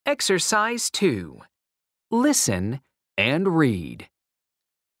Exercise 2. Listen and read.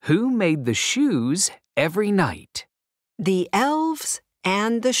 Who made the shoes every night? The elves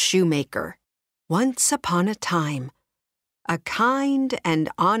and the shoemaker. Once upon a time, a kind and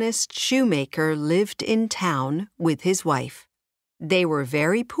honest shoemaker lived in town with his wife. They were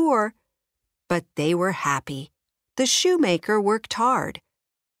very poor, but they were happy. The shoemaker worked hard,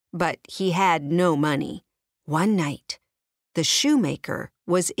 but he had no money. One night, the shoemaker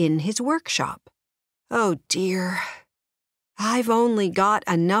was in his workshop. "Oh dear, I've only got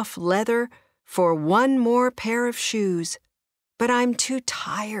enough leather for one more pair of shoes, but I'm too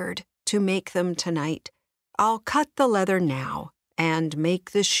tired to make them tonight. I'll cut the leather now and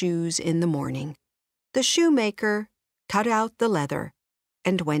make the shoes in the morning." The shoemaker cut out the leather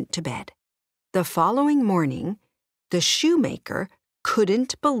and went to bed. The following morning, the shoemaker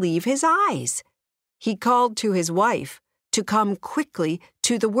couldn't believe his eyes. He called to his wife to come quickly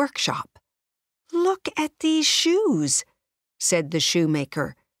to the workshop. "Look at these shoes," said the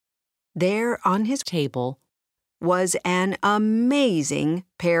shoemaker. There on his table was an amazing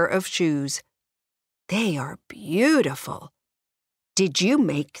pair of shoes. "They are beautiful. Did you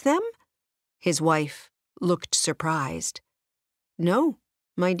make them?" His wife looked surprised. "No,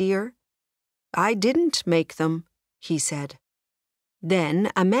 my dear, I didn't make them," he said.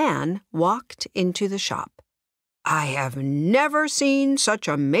 Then a man walked into the shop. "I have never seen such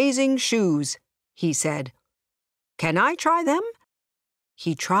amazing shoes," he said. "Can I try them?"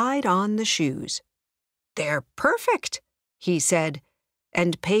 He tried on the shoes. "They're perfect," he said,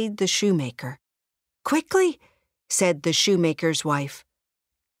 and paid the shoemaker. "Quickly," said the shoemaker's wife.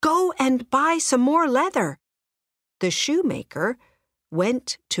 "Go and buy some more leather." The shoemaker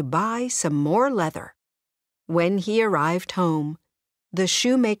went to buy some more leather. When he arrived home, the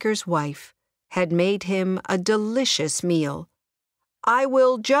shoemaker's wife had made him a delicious meal. "I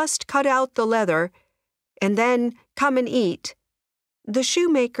will just cut out the leather, and then come and eat." The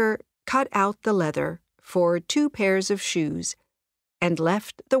shoemaker cut out the leather for 2 pairs of shoes and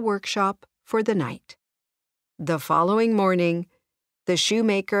left the workshop for the night. The following morning, the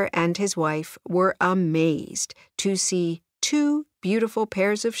shoemaker and his wife were amazed to see 2 beautiful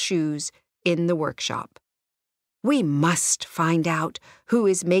pairs of shoes in the workshop. "We must find out who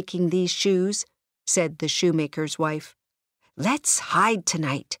is making these shoes," said the shoemaker's wife. "Let's hide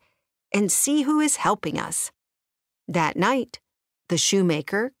tonight and see who is helping us." That night, the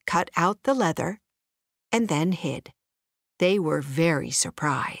shoemaker cut out the leather and then hid. They were very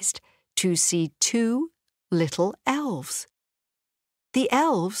surprised to see 2 little elves. The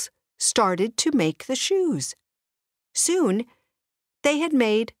elves started to make the shoes. Soon, they had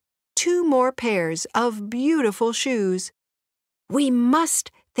made 2 more pairs of beautiful shoes. "We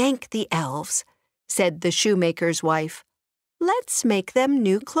must thank the elves," said the shoemaker's wife. "Let's make them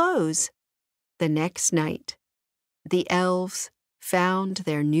new clothes." The next night, the elves found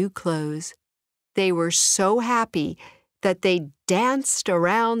their new clothes. They were so happy that they danced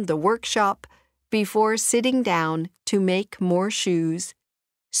around the workshop before sitting down to make more shoes.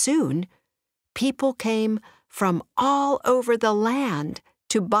 Soon, people came from all over the land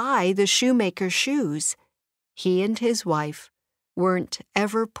to buy the shoemaker's shoes. He and his wife weren't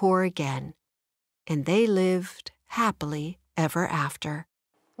ever poor again, and they lived happily ever after.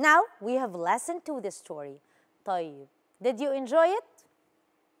 Now we have listened to the story. طيب, did you enjoy it?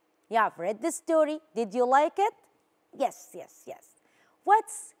 You have read the story. Did you like it? Yes, yes, yes.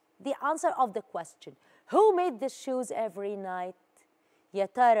 What's the answer of the question? Who made the shoes every night? يا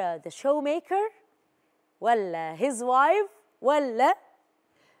ترى the shoemaker ولا his wife ولا?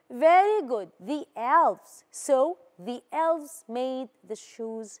 Very good, the elves. So the elves made the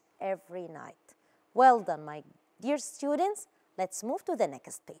shoes every night. Well done, my dear students. Let's move to the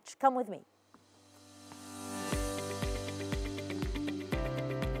next page. Come with me.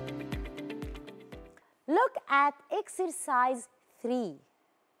 Look at exercise 3.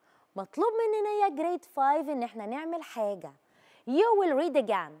 مطلوب مننا يا grade 5 إن احنا نعمل حاجة. You will read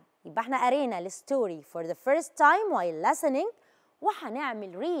again. يبقى احنا قرينا الستوري for the first time while listening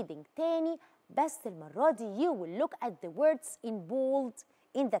وهنعمل reading تاني بس المرة دي you will look at the words in bold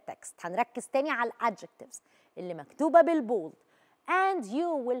in the text. هنركز تاني على adjectives اللي مكتوبة بالبولد and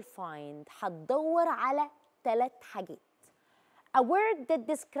you will find هتدور على 3 حاجات. A word that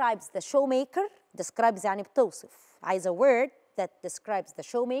describes the shoemaker. Describes يعني بتوصف. عايزة word that describes the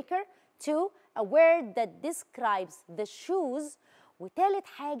shoemaker. 2. A word that describes the shoes. وتالت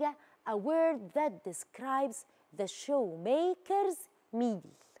حاجة a word that describes the shoemaker's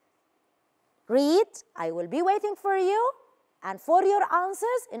needle. Read. I will be waiting for you and for your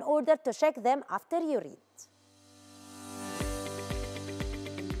answers in order to check them after you read.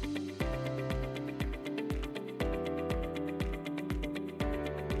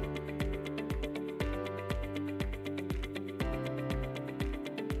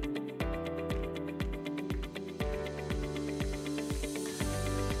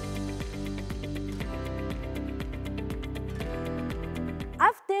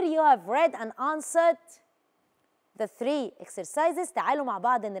 you have read and answered the 3 exercises. تعالوا مع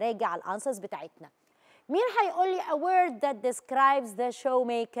بعض نراجع الانسرز بتاعتنا. مين هيقول لي a word that describes the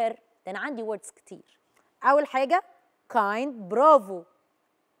showmaker؟ ده أنا عندي words كتير. أول حاجة kind، برافو.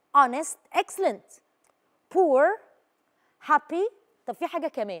 honest، excellent. poor، happy. طب في حاجة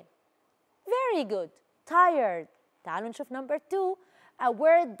كمان. very good. tired. تعالوا نشوف number 2 a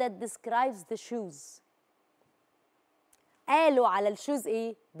word that describes the shoes. قالوا على الشوز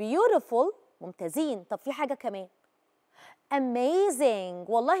ايه؟ beautiful، ممتازين. طب في حاجة كمان. amazing،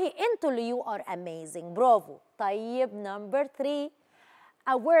 والله انتوا اللي you are amazing، برافو. طيب number 3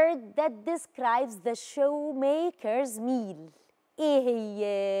 a word that describes the showmaker's meal. ايه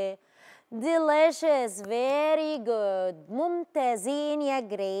هي؟ delicious، very good، ممتازين يا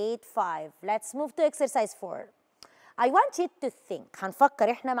grade 5. Let's move to exercise 4. I want you to think.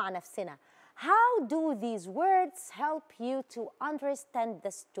 هنفكر احنا مع نفسنا. How do these words help you to understand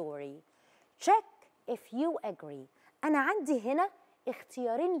the story? Check if you agree. أنا عندي هنا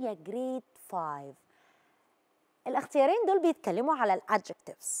اختيارين يا grade 5. الاختيارين دول بيتكلموا على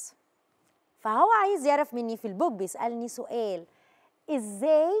الادجectives. فهو عايز يعرف مني في البوك، بيسألني سؤال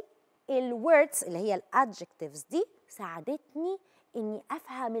ازاي الwords اللي هي الادجectives دي ساعدتني اني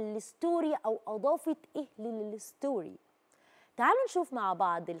افهم الستوري او اضافت ايه للستوري. تعالوا نشوف مع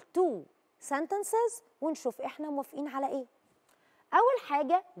بعض التو sentences ونشوف احنا موافقين على ايه. اول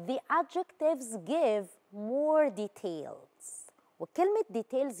حاجه the adjectives give more details. وكلمه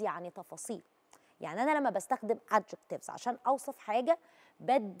details يعني تفاصيل. يعني انا لما بستخدم adjectives عشان اوصف حاجه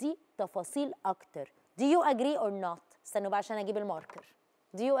بدي تفاصيل اكتر. do you agree or not؟ استنوا بقى عشان اجيب الماركر.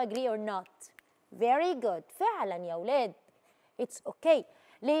 do you agree or not؟ very good. فعلا يا ولاد it's okay.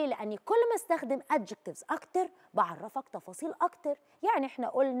 ليه؟ لأني كل ما استخدم adjectives أكتر بعرفك تفاصيل أكتر. يعني إحنا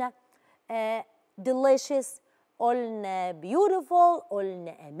قلنا delicious، قلنا beautiful،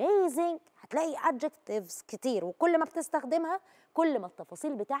 قلنا amazing. هتلاقي adjectives كتير وكل ما بتستخدمها كل ما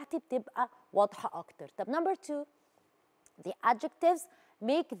التفاصيل بتاعتي بتبقى واضحة أكتر. طب number 2 the adjectives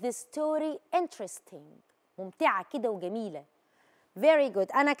make the story interesting. ممتعة كده وجميلة. very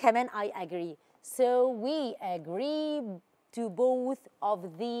good. أنا كمان I agree. So we agree to both of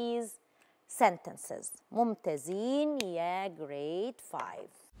these sentences. ممتازين يا grade 5.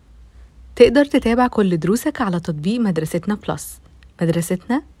 تقدر تتابع كل دروسك على تطبيق مدرستنا بلس.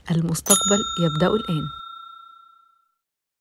 مدرستنا، المستقبل يبدأ الآن.